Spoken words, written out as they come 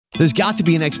There's got to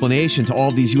be an explanation to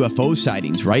all these UFO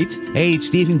sightings, right? Hey, it's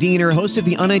Stephen Diener, host of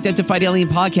the Unidentified Alien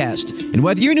Podcast. And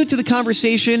whether you're new to the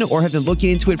conversation or have been looking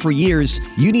into it for years,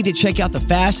 you need to check out the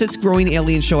fastest growing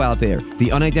alien show out there,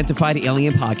 the Unidentified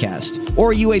Alien Podcast,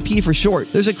 or UAP for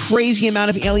short. There's a crazy amount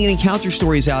of alien encounter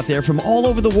stories out there from all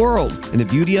over the world. And the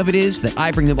beauty of it is that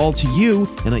I bring them all to you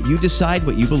and let you decide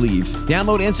what you believe.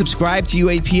 Download and subscribe to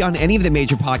UAP on any of the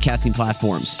major podcasting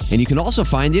platforms. And you can also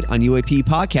find it on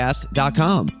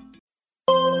UAPpodcast.com.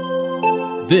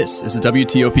 This is a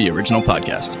WTOP original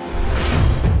podcast.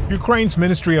 Ukraine's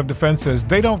Ministry of Defense says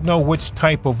they don't know which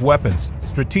type of weapons,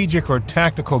 strategic or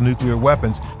tactical nuclear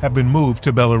weapons, have been moved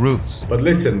to Belarus. But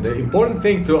listen, the important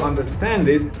thing to understand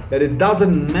is that it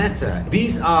doesn't matter.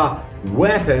 These are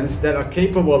weapons that are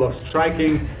capable of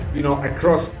striking,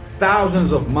 across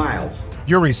thousands of miles.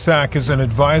 Yuri Sak is an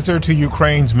advisor to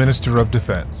Ukraine's Minister of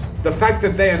Defense. The fact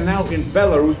that they are now in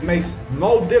Belarus makes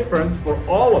no difference for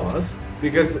all of us,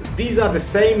 because these are the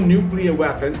same nuclear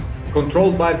weapons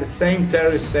controlled by the same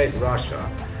terrorist state, Russia.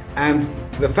 And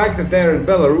the fact that they're in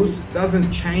Belarus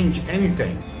doesn't change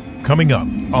anything. Coming up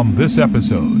on this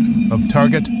episode of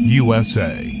Target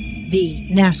USA, the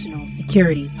National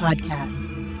Security Podcast.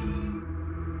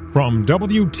 From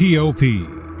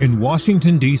WTOP in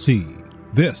Washington, D.C.,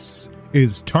 this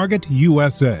is Target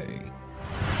USA.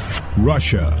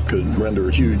 Russia could render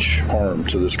huge harm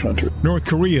to this country. North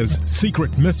Korea's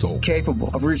secret missile capable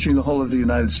of reaching the whole of the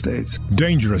United States.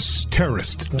 Dangerous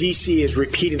terrorist. D.C. is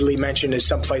repeatedly mentioned as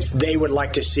someplace they would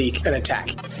like to seek an attack.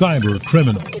 Cyber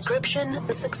criminals.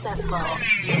 Decryption successful.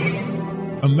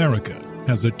 America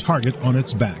has a target on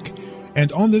its back.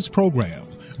 And on this program,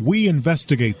 we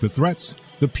investigate the threats,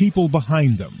 the people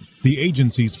behind them, the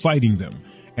agencies fighting them,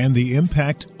 and the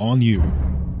impact on you.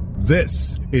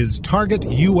 This is Target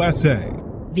USA,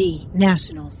 the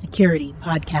National Security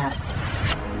Podcast.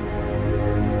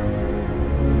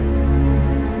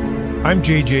 I'm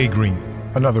JJ Green.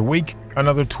 Another week,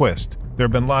 another twist. There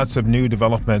have been lots of new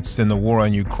developments in the war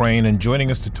on Ukraine, and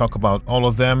joining us to talk about all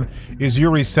of them is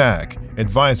Yuri Sak,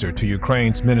 advisor to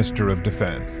Ukraine's Minister of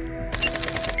Defense.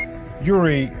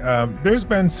 Yuri, there's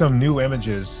been some new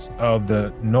images of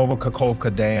the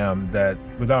Kakhovka Dam that,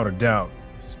 without a doubt,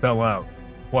 spell out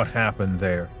what happened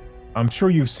there. I'm sure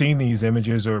you've seen these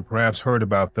images or perhaps heard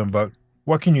about them, but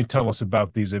what can you tell us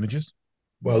about these images?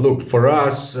 Well, look, for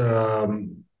us,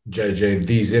 JJ,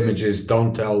 these images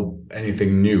don't tell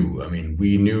anything new. I mean,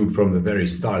 we knew from the very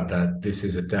start that this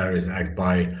is a terrorist act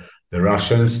by the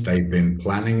Russians. They've been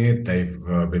planning it, they've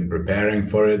been preparing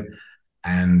for it,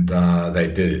 and they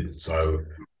did it. So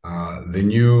the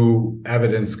new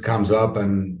evidence comes up,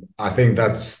 and I think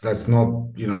that's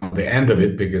not the end of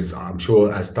it, because I'm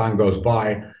sure as time goes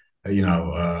by,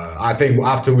 I think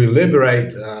after we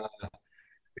liberate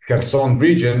Kherson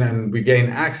region and we gain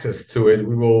access to it,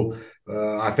 we will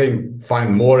I think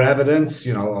find more evidence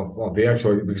of the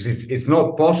actual, because it's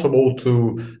not possible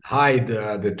to hide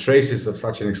the traces of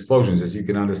such an explosions, as you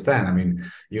can understand. I mean,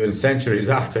 even centuries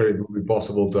after, it will be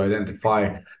possible to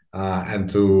identify and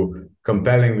to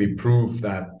compellingly prove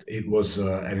that it was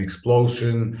an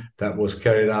explosion that was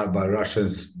carried out by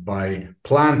Russians by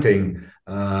planting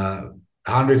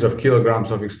hundreds of kilograms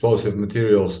of explosive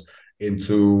materials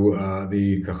into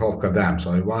the Kakhovka Dam.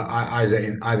 So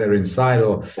either inside,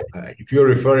 or if you're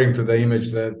referring to the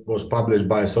image that was published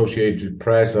by Associated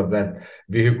Press of that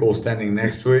vehicle standing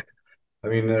next to it, I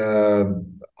mean,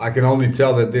 I can only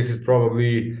tell that this is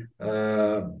probably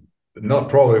not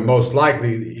probably, most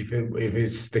likely, if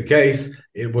it's the case,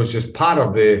 it was just part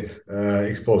of the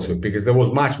explosive, because there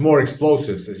was much more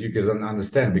explosives, as you can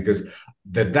understand, because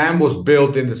the dam was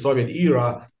built in the Soviet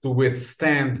era to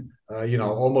withstand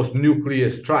almost nuclear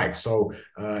strikes. So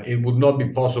it would not be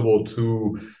possible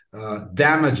to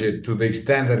damage it to the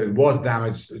extent that it was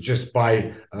damaged just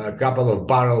by a couple of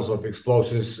barrels of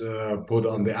explosives put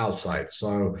on the outside.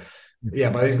 So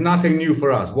yeah, but it's nothing new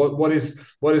for us. What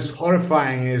is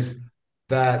horrifying is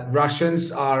that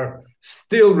Russians are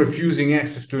still refusing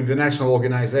access to international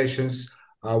organizations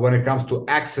when it comes to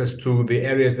access to the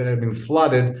areas that have been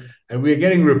flooded. And we're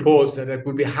getting reports that there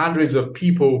could be hundreds of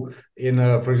people in,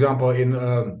 for example, in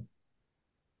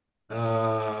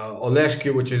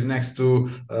Oleshki, which is next to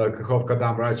Kakhovka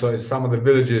Dam, right? So it's some of the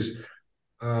villages,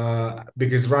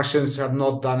 because Russians have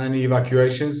not done any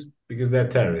evacuations because they're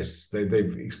terrorists.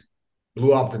 They've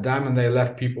blew up the dam and they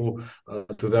left people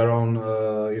to their own,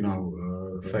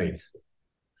 fate.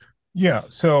 Yeah.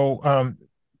 So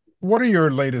what are your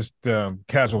latest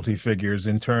casualty figures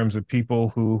in terms of people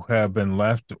who have been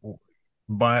left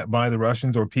by the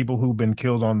Russians, or people who've been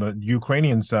killed on the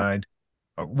Ukrainian side?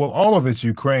 Well, all of it's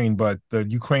Ukraine, but the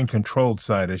Ukraine-controlled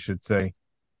side, I should say.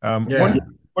 What Yeah.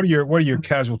 what are your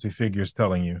casualty figures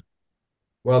telling you?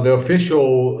 Well, the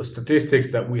official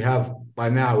statistics that we have by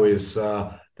now is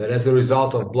that as a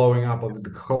result of blowing up of the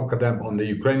Kakhovka dam on the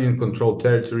Ukrainian-controlled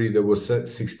territory, there was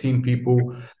 16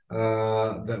 people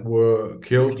that were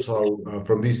killed. So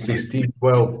from these 16,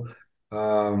 12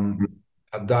 um,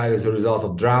 have died as a result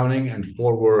of drowning, and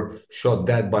 4 were shot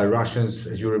dead by Russians.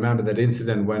 As you remember that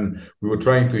incident when we were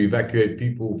trying to evacuate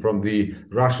people from the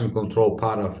Russian-controlled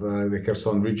part of the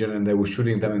Kherson region, and they were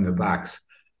shooting them in the backs.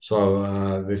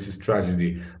 So this is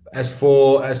tragedy. As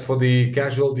for the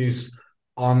casualties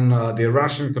on the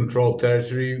Russian-controlled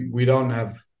territory, we don't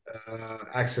have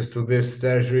access to this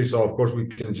territory. So of course we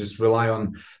can just rely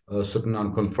on certain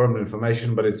unconfirmed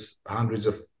information, but it's hundreds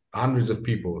of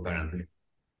people apparently.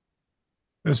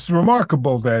 It's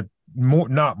remarkable that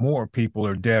not more people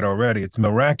are dead already. It's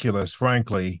miraculous,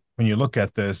 frankly, when you look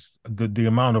at this, the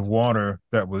amount of water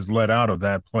that was let out of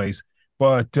that place.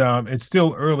 But it's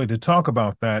still early to talk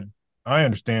about that. I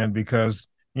understand because,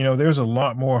 there's a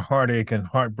lot more heartache and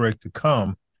heartbreak to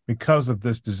come because of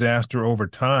this disaster over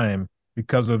time,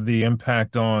 because of the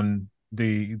impact on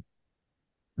the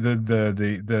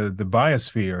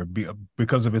biosphere,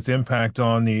 because of its impact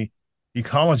on the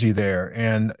ecology there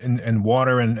and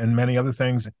water and many other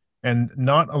things. And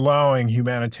not allowing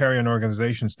humanitarian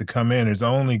organizations to come in is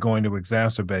only going to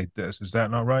exacerbate this. Is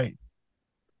that not right?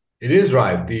 It is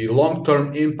right. The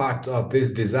long-term impact of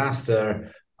this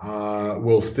disaster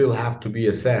will still have to be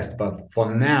assessed. But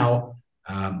for now,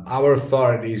 our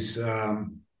authorities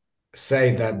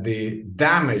say that the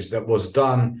damage that was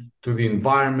done to the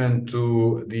environment,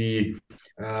 to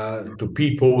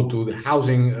people, to the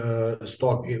housing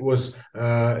stock,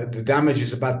 the damage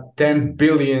is about 10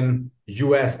 billion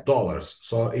US dollars.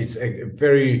 So it's a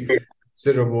very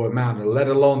considerable amount, let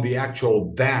alone the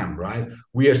actual dam, right?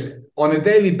 We are on a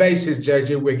daily basis,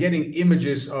 JJ, we're getting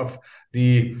images of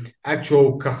the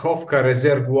actual Kakhovka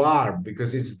reservoir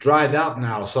because it's dried up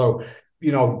now. So,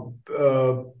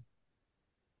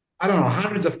 I don't know,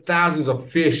 hundreds of thousands of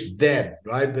fish dead,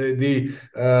 right?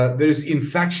 There's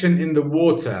infection in the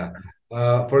water.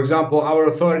 For example, our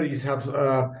authorities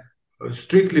have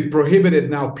strictly prohibited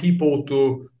now people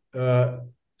to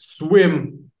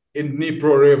swim in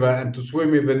Dnipro River and to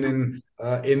swim even in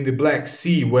the Black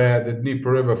Sea, where the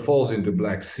Dnipro River falls into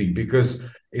Black Sea, because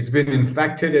it's been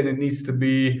infected and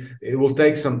it will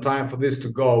take some time for this to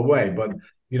go away. But,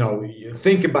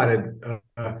 think about it.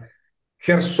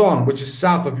 Kherson, which is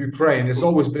south of Ukraine, has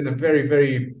always been a very,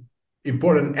 very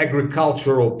important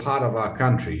agricultural part of our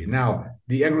country. Now,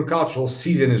 the agricultural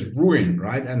season is ruined,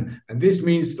 right? And this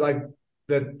means like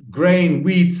that grain,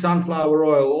 wheat, sunflower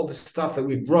oil, all the stuff that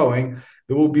we're growing,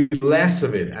 there will be less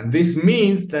of it. And this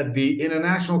means that the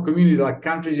international community, like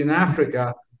countries in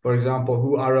Africa, for example,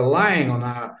 who are relying on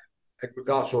our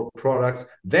agricultural products,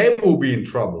 they will be in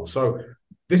trouble. So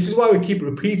this is why we keep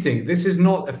repeating, this is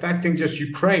not affecting just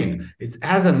Ukraine. It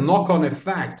has a knock-on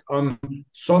effect on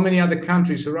so many other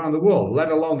countries around the world,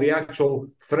 let alone the actual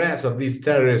threats of these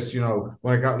terrorists,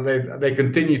 when they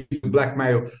continue to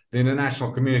blackmail the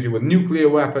international community with nuclear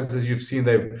weapons. As you've seen,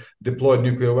 they've deployed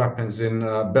nuclear weapons in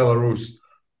Belarus.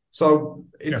 So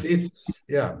it's.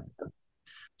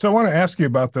 So I want to ask you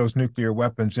about those nuclear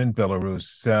weapons in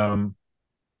Belarus.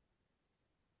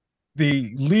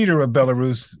 The leader of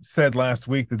Belarus said last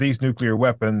week that these nuclear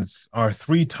weapons are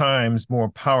 3 times more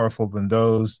powerful than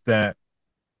those that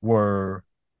were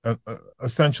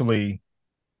essentially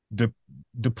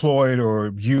deployed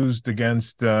or used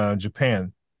against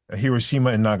Japan,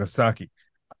 Hiroshima and Nagasaki.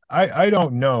 I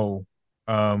don't know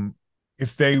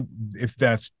if they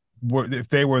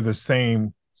were the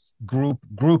same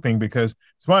grouping, because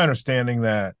it's my understanding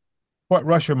that what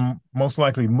Russia most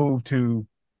likely moved to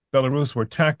Belarus were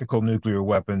tactical nuclear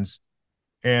weapons.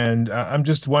 And I'm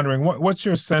just wondering, what's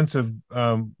your sense of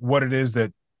what it is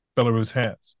that Belarus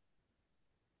has?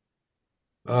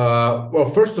 Well,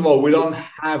 first of all, we don't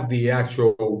have the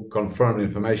actual confirmed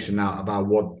information now about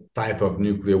what type of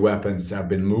nuclear weapons have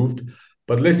been moved.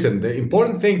 But listen, the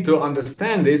important thing to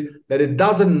understand is that it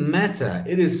doesn't matter.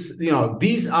 It is,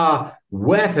 these are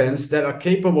weapons that are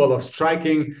capable of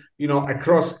striking,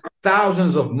 across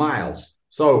thousands of miles.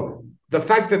 So the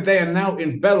fact that they are now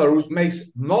in Belarus makes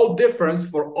no difference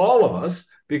for all of us,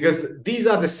 because these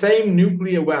are the same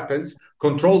nuclear weapons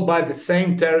controlled by the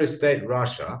same terrorist state,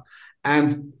 Russia.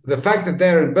 And the fact that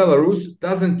they're in Belarus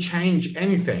doesn't change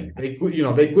anything. They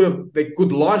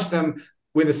could launch them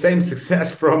with the same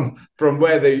success from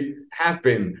where they have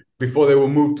been before they were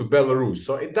moved to Belarus.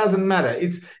 So it doesn't matter.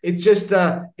 It's just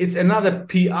it's another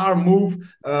PR move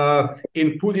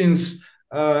in Putin's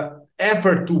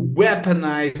effort to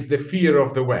weaponize the fear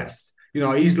of the West.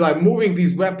 he's like moving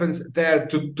these weapons there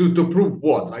to prove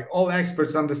what? Like all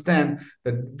experts understand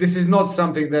that this is not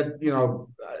something that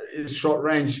is short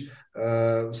range.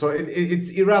 So it's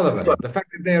irrelevant. The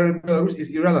fact that they are in Belarus is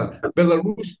irrelevant.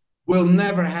 Belarus will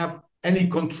never have any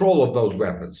control of those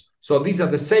weapons. So these are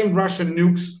the same Russian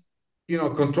nukes,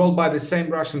 controlled by the same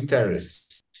Russian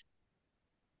terrorists.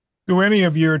 Do any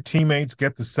of your teammates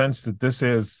get the sense that this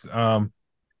is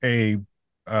a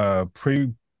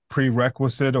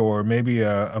prerequisite or maybe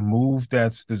a move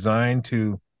that's designed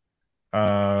to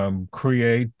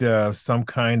create some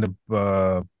kind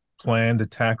of planned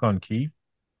attack on Kyiv?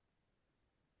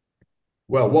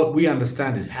 Well, what we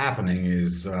understand is happening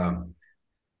is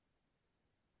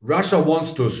Russia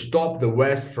wants to stop the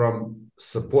West from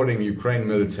supporting Ukraine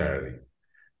militarily.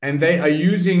 And they are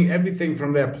using everything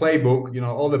from their playbook,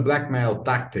 all the blackmail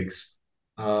tactics,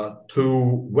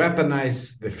 to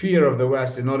weaponize the fear of the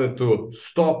West in order to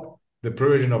stop the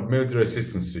provision of military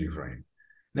assistance to Ukraine.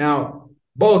 Now,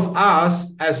 both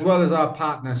us as well as our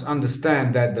partners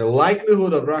understand that the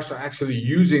likelihood of Russia actually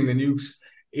using the nukes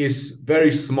is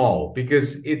very small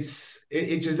because it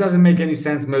just doesn't make any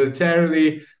sense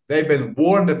militarily. They've been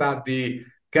warned about the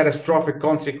catastrophic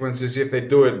consequences if they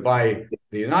do it by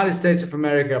the United States of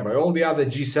America, by all the other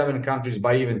G7 countries,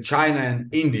 by even China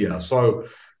and India. So,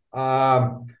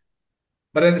 but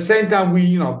at the same time,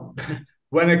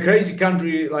 when a crazy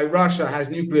country like Russia has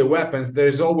nuclear weapons,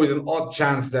 there's always an odd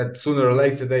chance that sooner or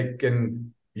later they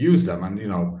can use them.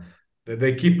 And,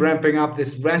 they keep ramping up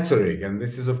this rhetoric. And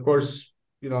this is, of course,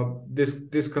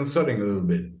 disconcerting a little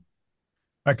bit.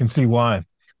 I can see why.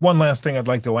 One last thing I'd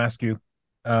like to ask you.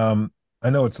 I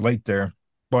know it's late there,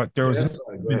 but there was an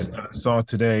image that I saw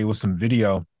today with some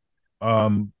video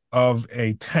of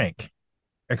a tank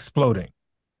exploding.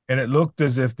 And it looked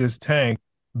as if this tank,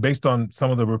 based on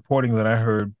some of the reporting that I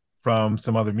heard from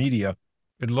some other media,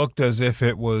 it looked as if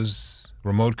it was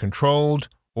remote controlled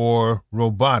or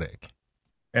robotic.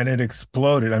 And it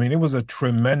exploded. I mean, it was a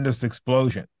tremendous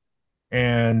explosion.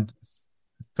 And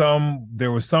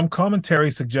there was some commentary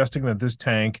suggesting that this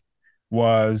tank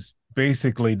was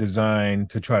basically designed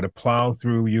to try to plow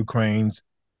through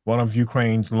one of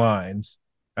Ukraine's lines,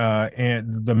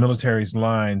 and the military's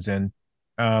lines, and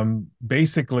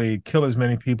basically kill as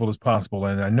many people as possible.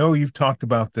 And I know you've talked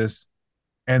about this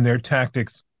and their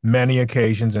tactics many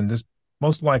occasions, and this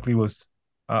most likely was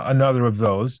another of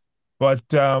those. But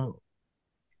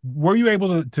were you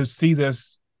able to see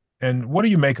this, and what do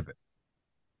you make of it?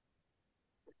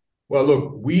 Well,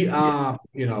 look, we are,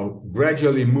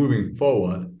 gradually moving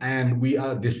forward, and we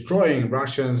are destroying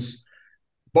Russians,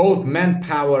 both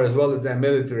manpower as well as their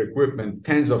military equipment,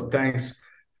 tens of tanks,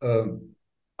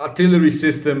 artillery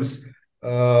systems,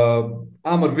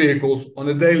 armored vehicles on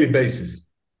a daily basis.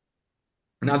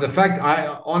 Now, the fact,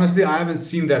 honestly, I haven't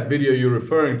seen that video you're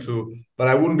referring to, but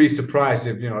I wouldn't be surprised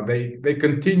if, they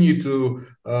continue to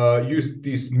use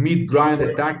these meat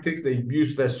grinder tactics. They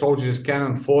use their soldiers as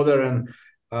cannon fodder, and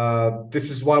this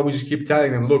is why we just keep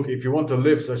telling them, look, if you want to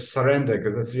live, just surrender,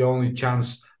 because that's the only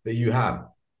chance that you have.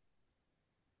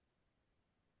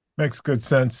 Makes good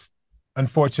sense.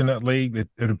 Unfortunately,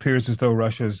 it appears as though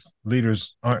Russia's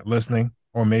leaders aren't listening,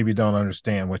 or maybe don't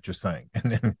understand what you're saying.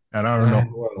 And I don't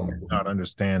know, not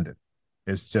understand it.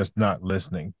 It's just not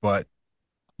listening. But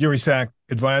Yuri Sak,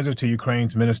 advisor to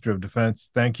Ukraine's Minister of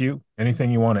Defense, thank you.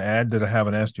 Anything you want to add that I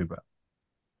haven't asked you about?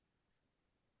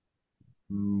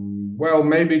 Well,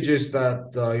 maybe just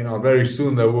that very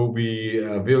soon there will be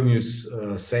a Vilnius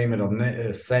summit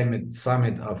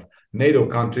of NATO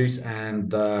countries,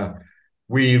 and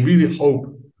we really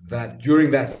hope that during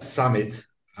that summit,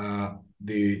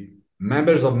 the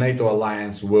members of NATO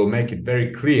alliance will make it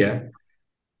very clear.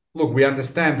 Look, we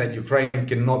understand that Ukraine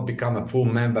cannot become a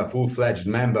full-fledged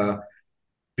member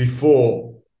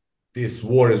before this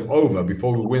war is over,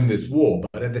 before we win this war.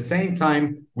 But at the same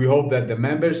time, we hope that the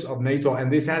members of NATO, and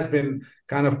this has been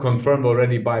kind of confirmed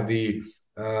already by the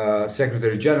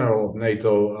Secretary General of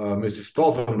NATO, Mr.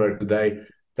 Stoltenberg today,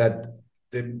 that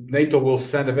NATO will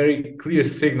send a very clear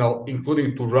signal,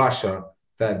 including to Russia,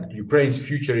 that Ukraine's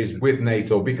future is with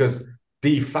NATO, because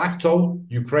de facto,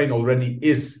 Ukraine already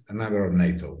is a member of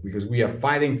NATO, because we are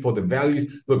fighting for the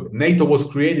values. Look, NATO was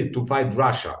created to fight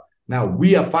Russia. Now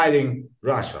we are fighting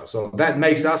Russia, so that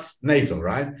makes us NATO,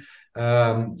 right?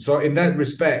 So in that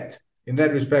respect,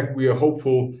 we are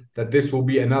hopeful that this will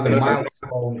be another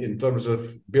milestone in terms of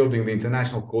building the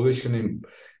international coalition, in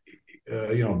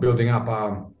building up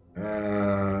our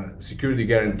security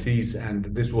guarantees, and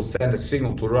this will send a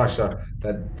signal to Russia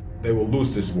that they will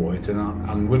lose this war. It's an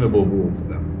unwinnable war for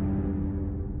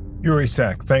them. Yuri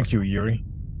Sak, thank you, Yuri.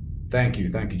 Thank you,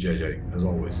 JJ, as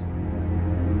always.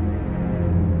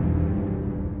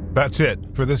 That's it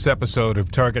for this episode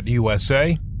of Target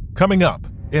USA. Coming up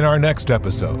in our next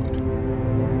episode.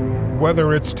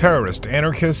 Whether it's terrorist,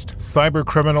 anarchist, cyber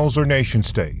criminals, or nation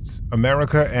states,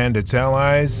 America and its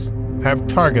allies have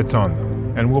targets on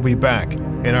them. And we'll be back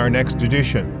in our next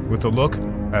edition with a look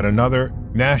at another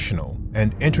national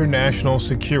and international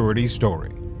security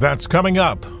story. That's coming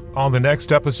up on the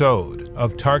next episode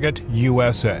of Target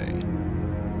USA.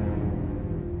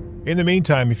 In the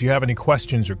meantime, if you have any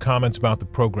questions or comments about the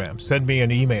program, send me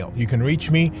an email. You can reach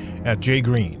me at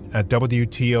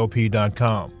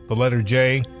jgreen@wtop.com. The letter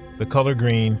J, the color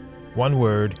green, one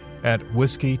word, at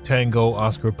Whiskey Tango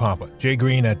Oscar Papa.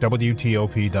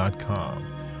 jgreen@wtop.com.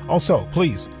 Also,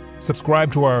 please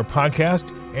subscribe to our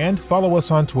podcast and follow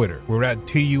us on Twitter. We're at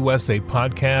TUSA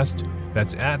Podcast.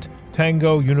 That's at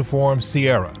Tango Uniform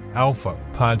Sierra Alpha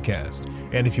Podcast.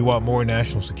 And if you want more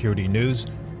national security news,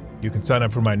 you can sign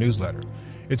up for my newsletter.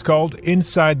 It's called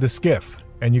Inside the Skiff,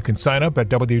 and you can sign up at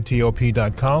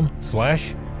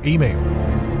WTOP.com/email.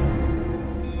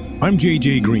 I'm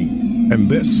JJ Green, and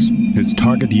this is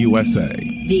Target USA,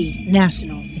 the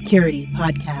National Security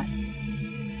Podcast.